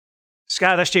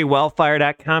Scott,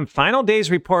 SJWellfire.com. Final Days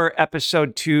Report,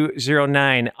 episode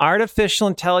 209. Artificial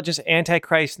Intelligence,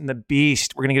 Antichrist, and the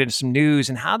Beast. We're going to get into some news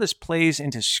and how this plays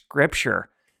into Scripture.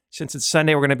 Since it's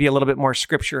Sunday, we're going to be a little bit more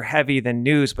Scripture heavy than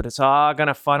news, but it's all going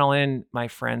to funnel in, my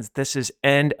friends. This is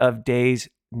end of days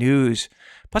news.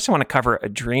 Plus, I want to cover a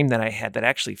dream that I had that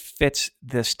actually fits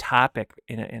this topic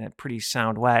in a pretty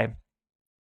sound way.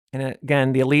 And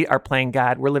again, the elite are playing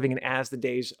God. We're living in as the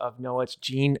days of Noah. It's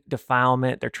gene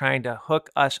defilement. They're trying to hook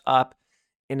us up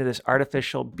into this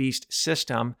artificial beast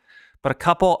system. But a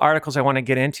couple articles I want to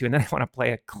get into, and then I want to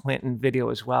play a Clinton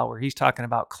video as well, where he's talking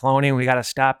about cloning. We got to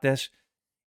stop this.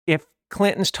 If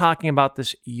Clinton's talking about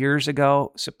this years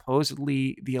ago,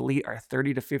 supposedly the elite are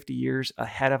 30 to 50 years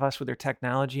ahead of us with their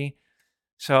technology.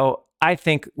 So I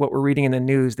think what we're reading in the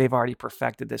news, they've already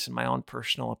perfected this, in my own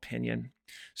personal opinion.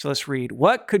 So let's read.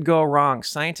 What could go wrong?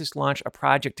 Scientists launch a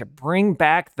project to bring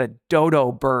back the dodo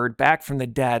bird back from the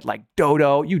dead. Like,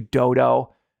 dodo, you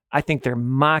dodo. I think they're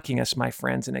mocking us, my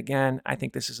friends. And again, I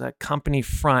think this is a company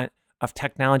front of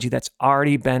technology that's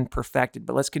already been perfected.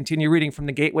 But let's continue reading from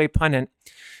the Gateway Pundit.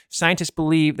 Scientists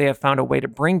believe they have found a way to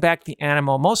bring back the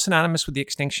animal most synonymous with the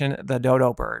extinction, the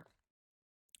dodo bird.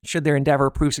 Should their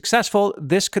endeavor prove successful,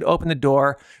 this could open the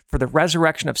door for the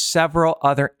resurrection of several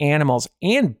other animals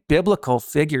and biblical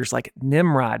figures like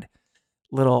Nimrod,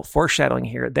 little foreshadowing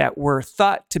here, that were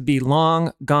thought to be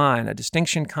long gone. A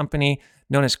distinction company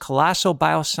known as Colossal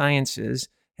Biosciences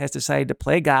has decided to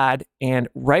play God and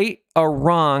right a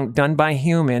wrong done by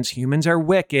humans. Humans are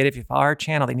wicked. If you follow our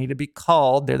channel, they need to be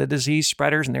culled. They're the disease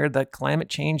spreaders and they're the climate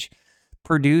change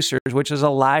producers, which is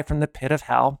a lie from the pit of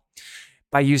hell.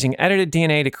 By using edited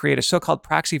DNA to create a so-called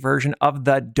proxy version of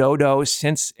the dodo,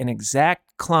 since an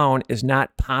exact clone is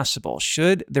not possible.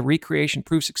 Should the recreation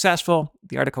prove successful,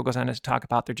 the article goes on to talk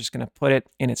about they're just going to put it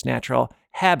in its natural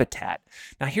habitat.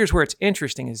 Now, here's where it's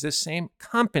interesting is this same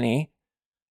company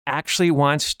actually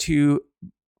wants to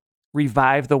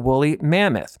revive the woolly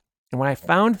mammoth. And what I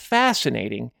found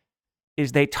fascinating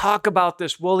is they talk about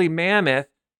this woolly mammoth.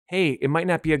 Hey, it might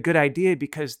not be a good idea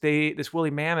because this woolly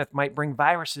mammoth might bring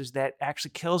viruses that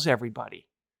actually kills everybody.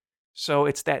 So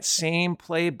it's that same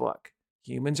playbook.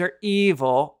 Humans are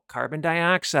evil, carbon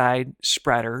dioxide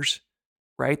spreaders,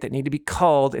 right, that need to be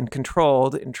culled and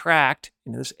controlled and tracked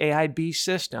into this AIB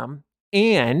system.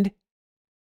 And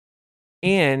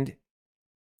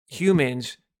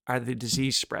humans are the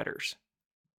disease spreaders.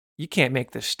 You can't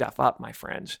make this stuff up, my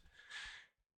friends.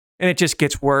 And it just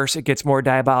gets worse. It gets more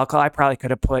diabolical. I probably could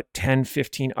have put 10,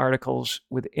 15 articles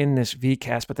within this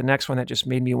VCast, but the next one that just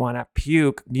made me want to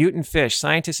puke. Mutant fish.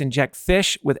 Scientists inject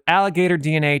fish with alligator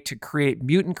DNA to create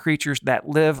mutant creatures that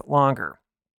live longer.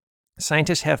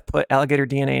 Scientists have put alligator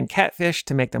DNA in catfish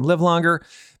to make them live longer.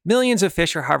 Millions of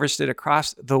fish are harvested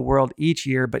across the world each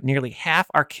year, but nearly half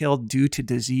are killed due to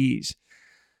disease.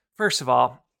 First of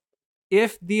all,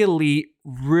 if the elite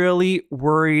really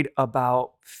worried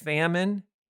about famine,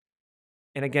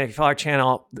 and again, if you follow our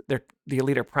channel, the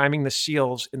elite are priming the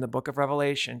seals in the book of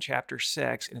Revelation, chapter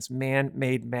 6, and it's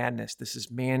man-made madness. This is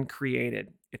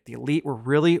man-created. If the elite were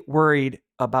really worried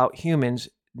about humans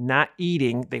not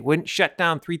eating, they wouldn't shut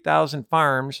down 3,000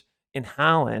 farms in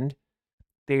Holland.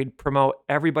 They'd promote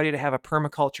everybody to have a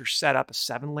permaculture setup, a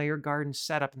 7-layer garden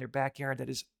setup in their backyard that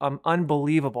is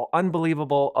unbelievable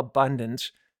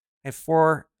abundance. I have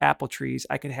 4 apple trees.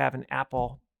 I could have an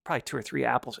apple, probably 2 or 3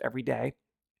 apples every day.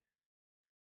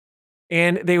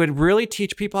 And they would really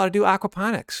teach people how to do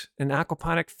aquaponics, an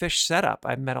aquaponic fish setup.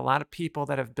 I've met a lot of people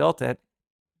that have built it.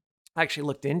 I actually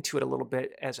looked into it a little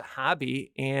bit as a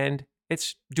hobby, and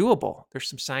it's doable. There's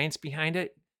some science behind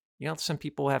it. You know, some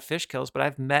people have fish kills, but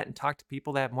I've met and talked to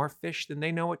people that have more fish than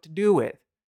they know what to do with.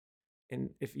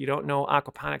 And if you don't know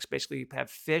aquaponics, basically you have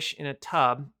fish in a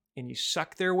tub, and you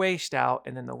suck their waste out,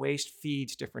 and then the waste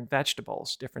feeds different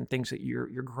vegetables, different things that you're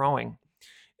growing.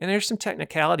 And there's some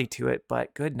technicality to it,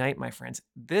 but good night, my friends.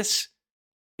 This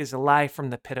is a lie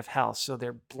from the pit of hell. So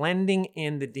they're blending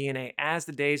in the DNA. As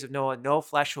the days of Noah, no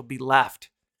flesh will be left.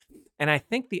 And I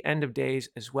think the end of days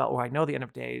as well, or I know the end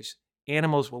of days,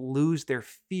 animals will lose their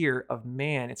fear of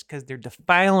man. It's because they're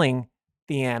defiling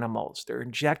the animals. They're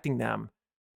injecting them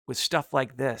with stuff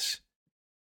like this.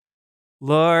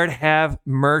 Lord have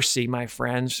mercy, my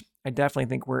friends. I definitely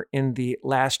think we're in the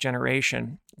last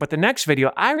generation. But the next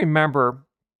video, I remember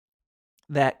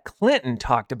that Clinton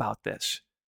talked about this.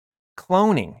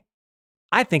 Cloning.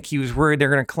 I think he was worried they're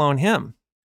going to clone him.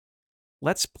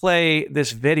 Let's play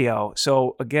this video.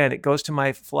 So again, it goes to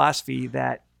my philosophy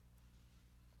that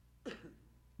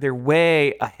they're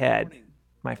way ahead,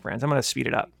 my friends. I'm going to speed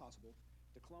it up.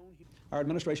 Our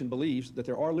administration believes that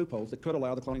there are loopholes that could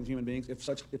allow the cloning of human beings if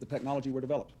the technology were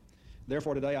developed.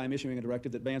 Therefore, today I am issuing a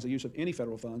directive that bans the use of any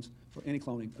federal funds for any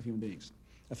cloning of human beings.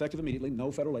 Effective immediately,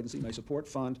 no federal agency may support,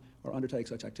 fund, or undertake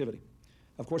such activity.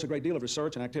 Of course, a great deal of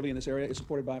research and activity in this area is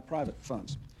supported by private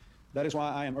funds. That is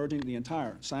why I am urging the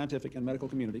entire scientific and medical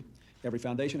community, every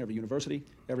foundation, every university,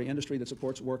 every industry that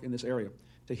supports work in this area,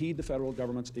 to heed the federal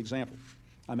government's example.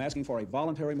 I'm asking for a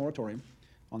voluntary moratorium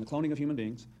on the cloning of human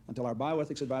beings until our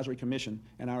Bioethics Advisory Commission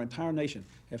and our entire nation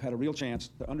have had a real chance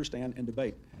to understand and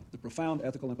debate the profound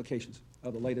ethical implications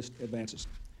of the latest advances.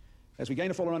 As we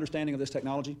gain a fuller understanding of this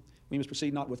technology, we must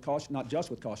proceed not just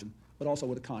with caution, but also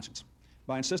with a conscience.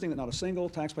 By insisting that not a single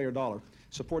taxpayer dollar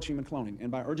supports human cloning,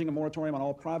 and by urging a moratorium on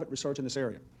all private research in this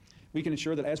area, we can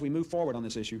ensure that as we move forward on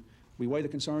this issue, we weigh the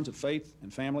concerns of faith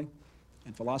and family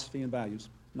and philosophy and values,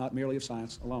 not merely of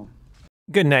science alone.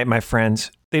 Good night, my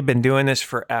friends. They've been doing this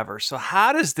forever. So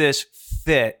how does this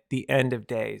fit the end of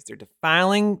days? They're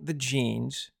defiling the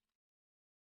genes,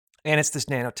 and it's this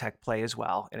nanotech play as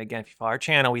well. And again, if you follow our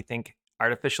channel, we think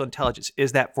artificial intelligence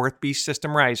is that fourth beast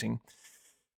system rising.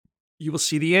 You will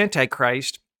see the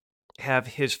Antichrist have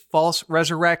his false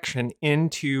resurrection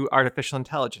into artificial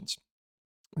intelligence,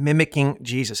 mimicking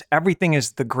Jesus. Everything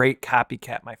is the great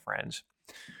copycat, my friends.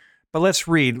 But let's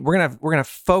read. We're gonna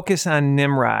focus on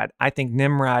Nimrod. I think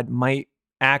Nimrod might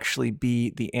actually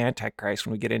be the Antichrist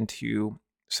when we get into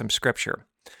some scripture.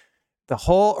 The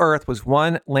whole earth was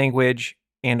one language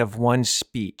and of one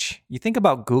speech. You think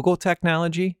about Google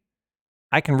technology.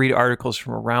 I can read articles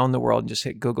from around the world and just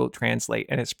hit Google Translate,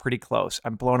 and it's pretty close.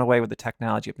 I'm blown away with the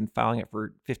technology. I've been following it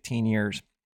for 15 years,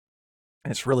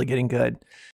 and it's really getting good.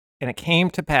 And it came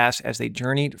to pass as they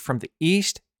journeyed from the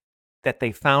east that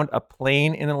they found a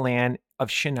plain in the land of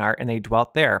Shinar, and they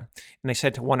dwelt there. And they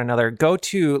said to one another, "Go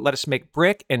to, let us make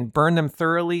brick and burn them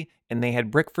thoroughly." And they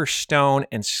had brick for stone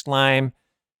and slime,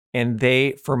 and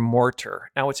they for mortar.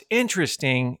 Now, what's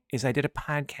interesting is I did a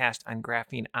podcast on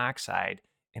graphene oxide,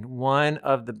 and one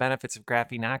of the benefits of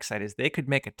graphene oxide is they could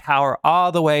make a tower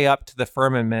all the way up to the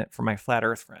firmament for my flat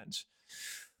earth friends.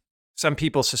 Some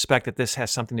people suspect that this has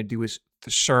something to do with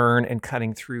the CERN and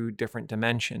cutting through different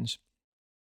dimensions.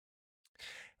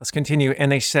 Let's continue.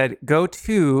 And they said, "Go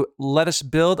to, let us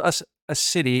build us a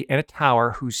city and a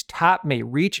tower whose top may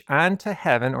reach onto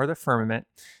heaven," or the firmament,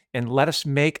 "and let us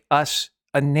make us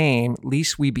a name,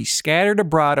 lest we be scattered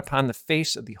abroad upon the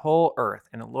face of the whole earth."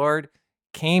 And the Lord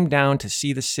came down to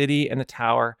see the city and the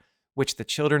tower which the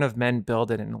children of men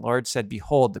builded. And the Lord said,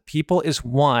 "Behold, the people is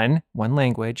one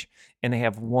language, and they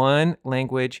have one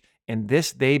language, and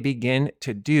this they begin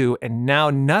to do. And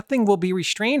now nothing will be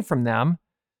restrained from them,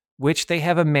 which they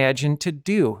have imagined to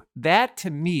do." That, to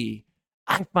me,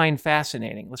 I find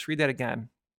fascinating. Let's read that again.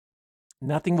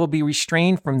 Nothing will be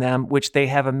restrained from them, which they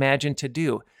have imagined to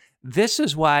do. This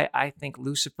is why I think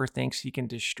Lucifer thinks he can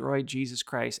destroy Jesus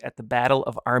Christ at the Battle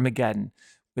of Armageddon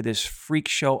with his freak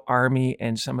show army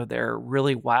and some of their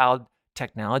really wild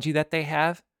technology that they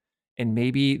have, and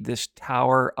maybe this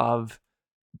Tower of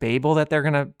Babel that they're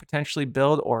going to potentially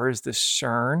build, or is this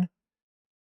CERN?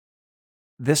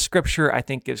 This scripture, I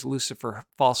think, gives Lucifer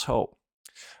false hope.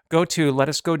 "Go to, let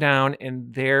us go down,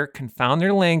 and there confound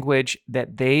their language,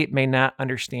 that they may not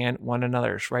understand one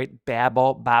another's," right?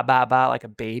 Babel, ba, ba, ba, like a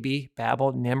baby.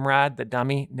 Babel, Nimrod, the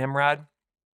dummy Nimrod.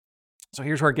 So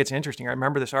here's where it gets interesting. I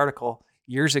remember this article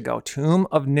years ago, Tomb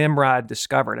of Nimrod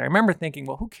discovered. I remember thinking,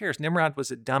 well, who cares? Nimrod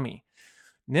was a dummy.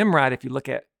 Nimrod, if you look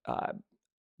at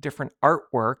different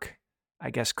artwork, I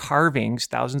guess carvings,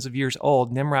 thousands of years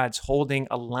old, Nimrod's holding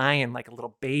a lion like a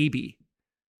little baby.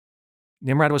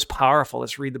 Nimrod was powerful.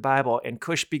 Let's read the Bible. "And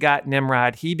Cush begot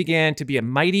Nimrod. He began to be a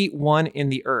mighty one in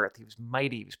the earth." He was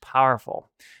mighty. He was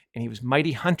powerful. "And he was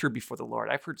mighty hunter before the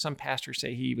Lord." I've heard some pastors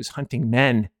say he was hunting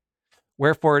men.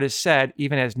 "Wherefore it is said,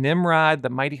 even as Nimrod, the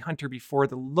mighty hunter before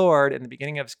the Lord, in the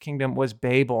beginning of his kingdom was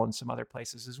Babel," and some other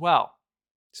places as well.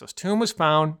 So his tomb was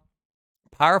found.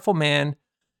 Powerful man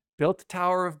built the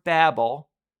Tower of Babel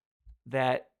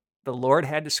that the Lord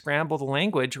had to scramble the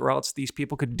language, or else these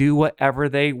people could do whatever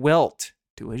they wilt.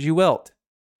 Do as you wilt.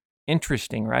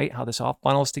 Interesting, right? How this all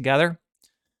funnels together.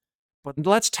 But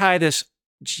let's tie this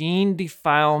gene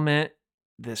defilement,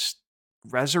 this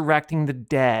resurrecting the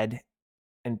dead,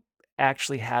 and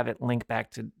actually have it link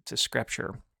back to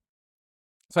scripture.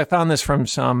 So I found this from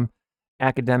some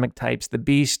academic types. The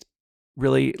beast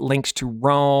really links to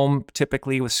Rome,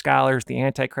 typically with scholars, the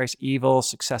Antichrist, evil,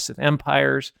 successive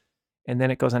empires. And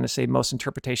then it goes on to say most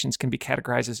interpretations can be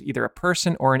categorized as either a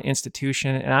person or an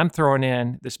institution. And I'm throwing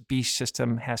in this beast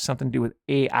system has something to do with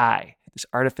AI, this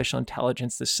artificial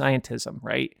intelligence, this scientism,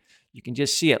 right? You can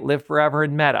just see it, live forever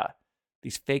in meta,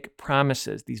 these fake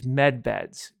promises, these med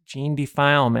beds, gene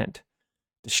defilement,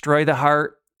 destroy the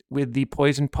heart, with the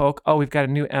poison poke. Oh, we've got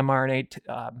a new mRNA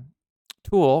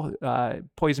tool,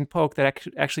 poison poke, that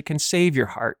actually can save your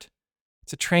heart.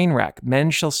 It's a train wreck. Men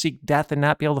shall seek death and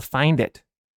not be able to find it.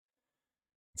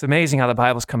 It's amazing how the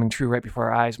Bible's coming true right before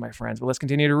our eyes, my friends. But let's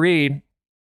continue to read.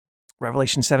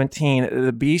 Revelation 17,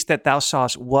 the beast that thou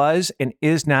sawest was and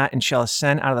is not and shall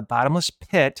ascend out of the bottomless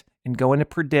pit and go into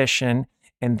perdition.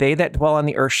 And they that dwell on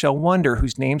the earth shall wonder,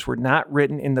 whose names were not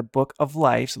written in the book of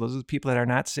life. So those are the people that are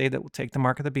not saved that will take the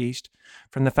mark of the beast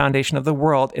from the foundation of the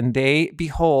world. And they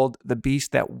behold the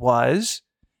beast that was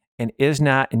and is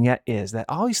not and yet is. That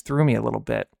always threw me a little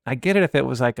bit. I get it if it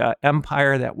was like an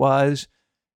empire that was,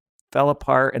 fell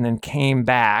apart, and then came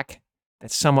back.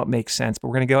 That somewhat makes sense. But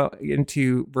we're going to go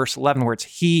into verse 11 where it's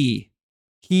he,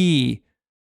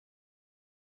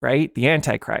 right? The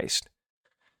Antichrist.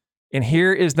 And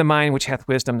here is the mind which hath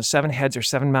wisdom. The 7 heads are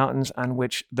 7 mountains on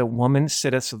which the woman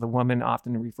sitteth. So the woman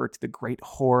often referred to the great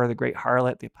whore, the great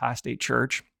harlot, the apostate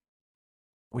church,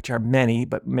 which are many,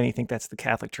 but many think that's the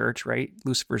Catholic Church, right?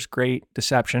 Lucifer's great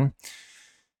deception.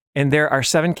 And there are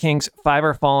 7 kings, 5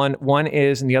 are fallen, 1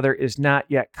 is, and the other is not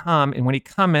yet come. And when he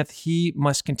cometh, he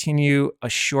must continue a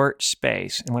short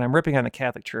space. And when I'm ripping on the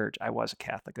Catholic Church, I was a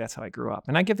Catholic. That's how I grew up.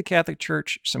 And I give the Catholic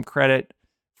Church some credit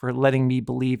for letting me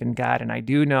believe in God. And I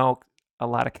do know a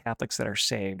lot of Catholics that are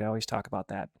saved. I always talk about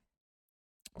that.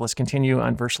 Let's continue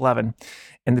on verse 11.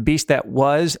 And the beast that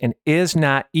was and is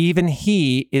not, even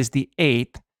he is the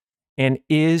 8th, and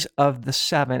is of the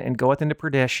 7, and goeth into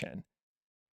perdition.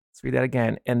 Let's read that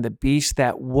again. And the beast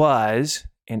that was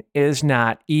and is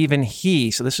not, even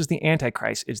he, so this is the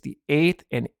Antichrist, is the 8th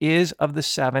and is of the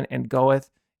 7 and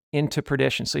goeth into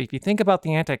perdition. So if you think about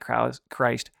the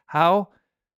Antichrist, how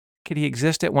could he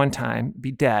exist at one time,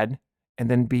 be dead, and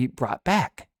then be brought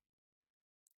back?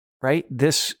 Right?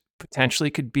 This potentially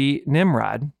could be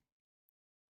Nimrod,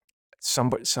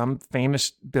 some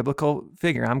famous biblical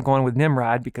figure. I'm going with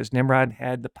Nimrod because Nimrod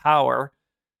had the power,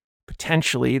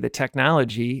 potentially the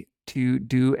technology, to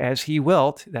do as he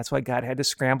wilt. That's why God had to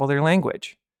scramble their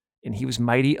language. And he was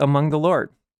mighty among the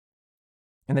Lord.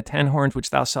 And the 10 horns which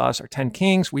thou sawest are 10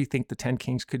 kings. We think the 10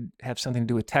 kings could have something to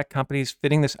do with tech companies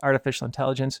fitting this artificial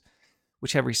intelligence,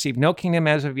 which have received no kingdom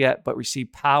as of yet, but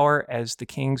receive power as the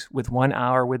kings with 1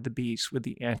 hour with the beast, with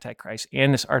the Antichrist,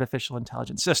 and this artificial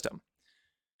intelligence system.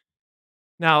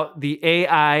 Now, the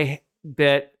AI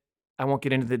bit, I won't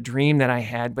get into the dream that I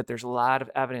had, but there's a lot of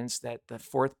evidence that the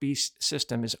 4th beast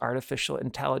system is artificial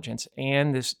intelligence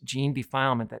and this gene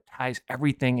defilement that ties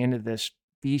everything into this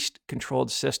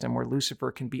beast-controlled system where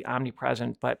Lucifer can be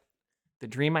omnipresent. But the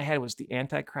dream I had was the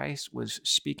Antichrist was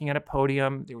speaking at a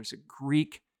podium. There was a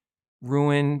Greek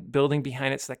ruin building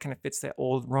behind it, so that kind of fits that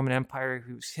old Roman Empire,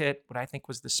 who's hit what I think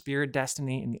was the spear of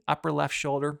destiny in the upper left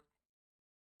shoulder.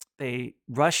 They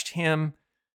rushed him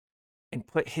and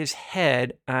put his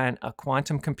head on a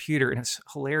quantum computer. And it's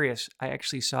hilarious. I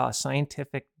actually saw a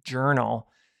scientific journal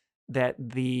that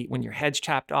when your head's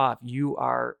chopped off, you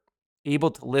are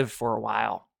able to live for a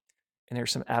while. And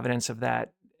there's some evidence of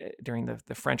that during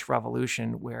the French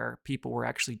Revolution, where people were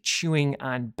actually chewing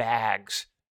on bags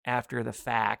after the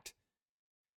fact.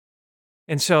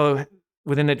 And so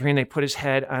within the dream, they put his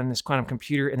head on this quantum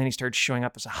computer, and then he started showing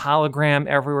up as a hologram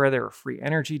everywhere. There were free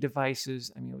energy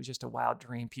devices. I mean, it was just a wild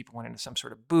dream. People went into some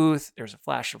sort of booth. There was a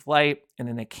flash of light, and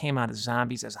then they came out as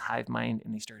zombies, as a hive mind,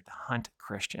 and they started to hunt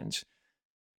Christians.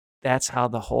 That's how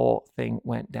the whole thing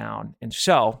went down. And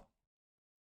so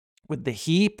with the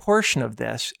he portion of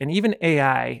this, and even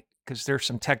AI, because there's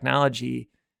some technology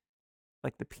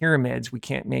like the pyramids we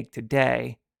can't make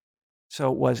today.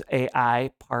 So was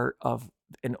AI part of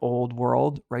an old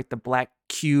world, right? The black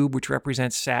cube, which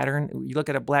represents Saturn. You look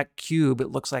at a black cube,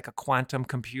 it looks like a quantum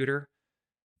computer.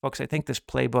 Folks, I think this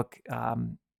playbook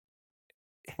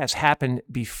has happened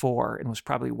before and was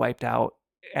probably wiped out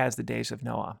as the days of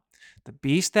Noah. The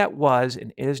beast that was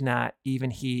and is not,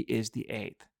 even he is the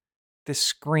 8th.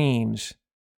 This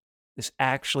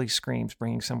actually screams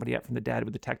bringing somebody up from the dead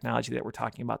with the technology that we're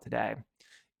talking about today.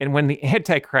 And when the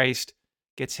Antichrist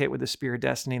gets hit with the spear of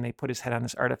destiny and they put his head on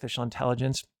this artificial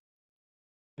intelligence,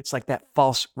 it's like that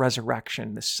false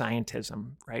resurrection, the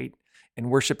scientism, right?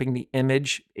 And worshiping the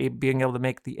image, being able to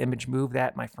make the image move,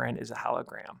 that, my friend, is a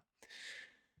hologram.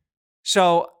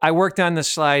 So I worked on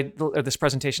this slide, or this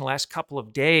presentation, the last couple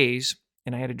of days,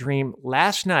 and I had a dream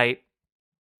last night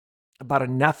about a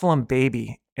Nephilim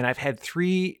baby. And I've had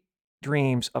 3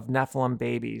 dreams of Nephilim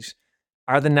babies.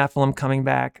 Are the Nephilim coming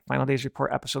back? Final Days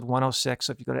Report, episode 106.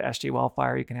 So if you go to SJ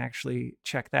Wellfire, you can actually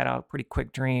check that out. Pretty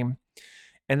quick dream.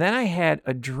 And then I had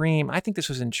a dream, I think this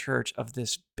was in church, of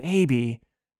this baby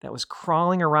that was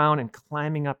crawling around and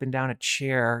climbing up and down a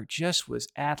chair, just was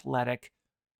athletic,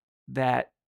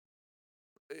 that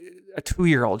a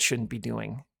 2-year-old shouldn't be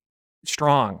doing.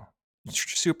 Strong,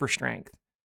 super strength.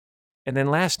 And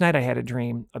then last night I had a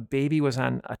dream. A baby was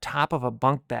on a top of a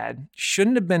bunk bed. Should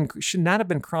not have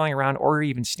been crawling around or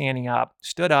even standing up.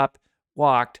 Stood up,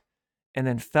 walked, and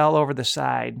then fell over the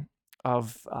side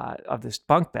of this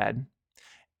bunk bed.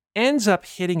 Ends up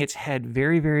hitting its head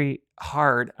very, very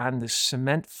hard on the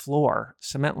cement-like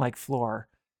floor.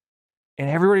 And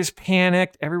everybody's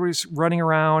panicked. Everybody's running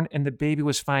around, and the baby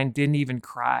was fine. Didn't even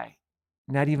cry.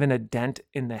 Not even a dent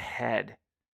in the head.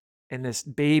 And this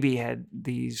baby had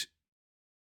these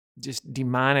just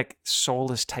demonic,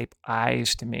 soulless type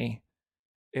eyes to me.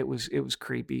 It was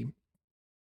creepy.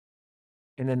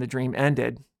 And then the dream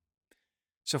ended.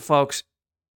 So folks,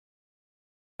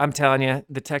 I'm telling you,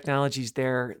 the technology's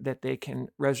there that they can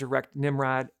resurrect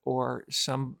Nimrod or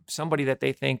somebody that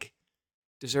they think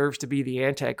deserves to be the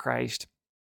Antichrist.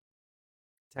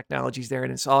 Technology's there,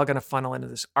 and it's all going to funnel into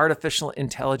this artificial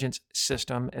intelligence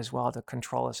system as well to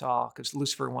control us all, because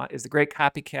Lucifer is the great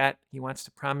copycat. He wants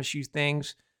to promise you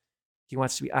things. He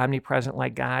wants to be omnipresent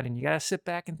like God, and you got to sit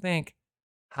back and think,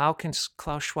 how can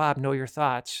Klaus Schwab know your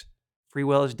thoughts? Free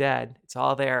will is dead. It's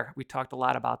all there. We talked a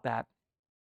lot about that.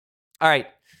 All right.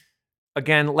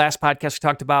 Again, last podcast we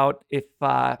talked about, if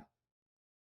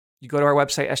you go to our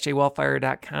website,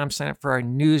 sjwellfire.com, sign up for our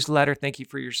newsletter. Thank you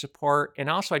for your support. And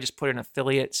also, I just put an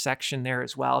affiliate section there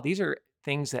as well. These are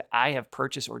things that I have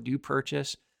purchased or do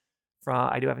purchase.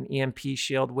 I do have an EMP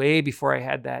shield way before I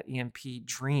had that EMP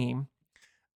dream.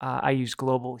 I use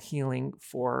Global Healing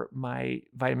for my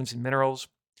vitamins and minerals.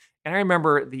 And I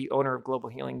remember the owner of Global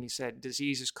Healing, he said,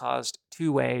 disease is caused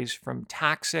 2 ways: from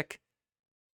toxic,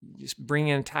 just bring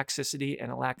in toxicity,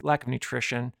 and a lack of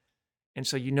nutrition. And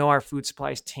so our food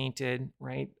supply is tainted,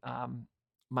 right?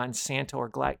 Monsanto or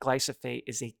glyphosate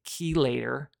is a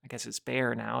chelator. I guess it's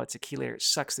Bayer now. It's a chelator. It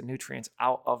sucks the nutrients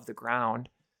out of the ground.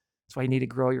 That's why you need to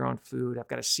grow your own food. I've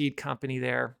got a seed company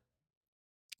there.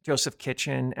 Joseph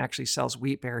Kitchen actually sells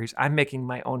wheat berries. I'm making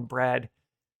my own bread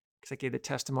because I gave the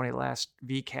testimony last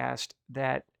VCast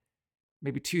that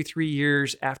maybe 2-3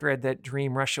 years after I had that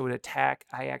dream Russia would attack,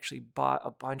 I actually bought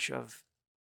a bunch of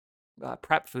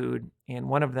prep food, and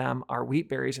one of them are wheat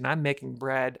berries, and I'm making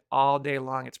bread all day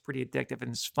long. It's pretty addictive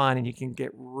and it's fun, and you can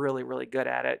get really, really good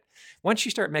at it. Once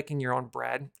you start making your own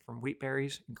bread from wheat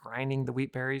berries, grinding the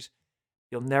wheat berries,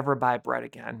 you'll never buy bread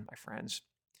again, my friends.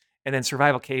 And then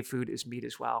Survival Cave Food is meat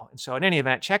as well. And so in any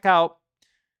event, check out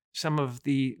some of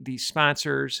the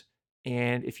sponsors,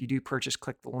 and if you do purchase,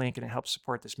 click the link, and it helps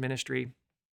support this ministry.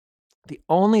 The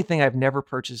only thing I've never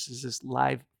purchased is this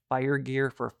live fire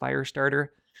gear for a fire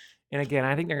starter. And again,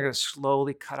 I think they're going to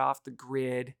slowly cut off the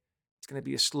grid. It's going to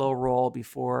be a slow roll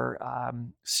before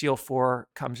Seal 4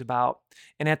 comes about.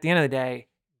 And at the end of the day,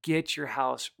 get your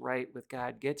house right with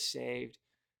God. Get saved.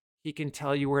 He can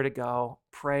tell you where to go.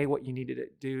 Pray what you need to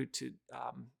do to,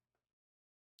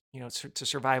 to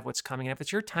survive what's coming. And if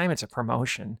it's your time, it's a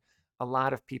promotion. A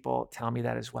lot of people tell me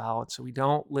that as well. And so we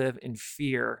don't live in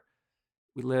fear.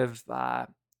 We live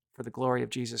for the glory of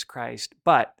Jesus Christ.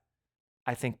 But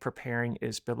I think preparing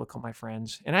is biblical, my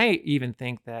friends. And I even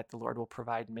think that the Lord will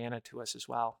provide manna to us as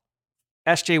well.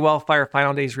 SJ Wellfire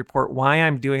Final Days Report, why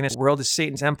I'm doing this. The world is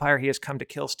Satan's empire. He has come to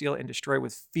kill, steal, and destroy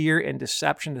with fear and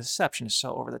deception. The deception is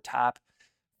so over the top.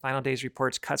 Final Days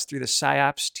Reports cuts through the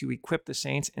psyops to equip the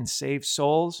saints and save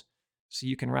souls so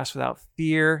you can rest without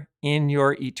fear in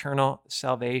your eternal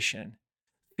salvation.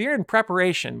 Fear and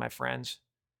preparation, my friends.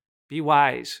 Be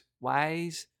wise.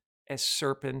 Wise as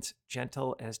serpents,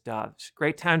 gentle as doves.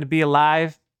 Great time to be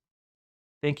alive.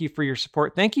 Thank you for your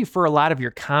support. Thank you for a lot of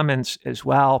your comments as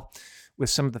well with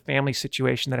some of the family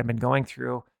situation that I've been going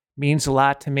through. Means a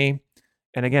lot to me.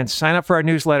 And again, sign up for our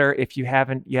newsletter if you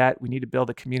haven't yet. We need to build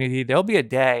a community. There'll be a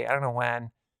day, I don't know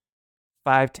when,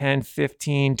 5, 10,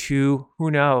 15, 2,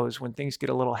 who knows, when things get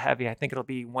a little heavy. I think it'll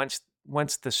be once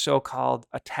the so-called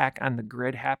attack on the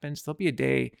grid happens, there'll be a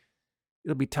day.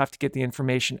 It'll be tough to get the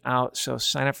information out. So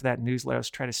sign up for that newsletter.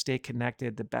 Let's try to stay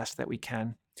connected the best that we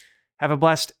can. Have a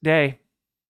blessed day.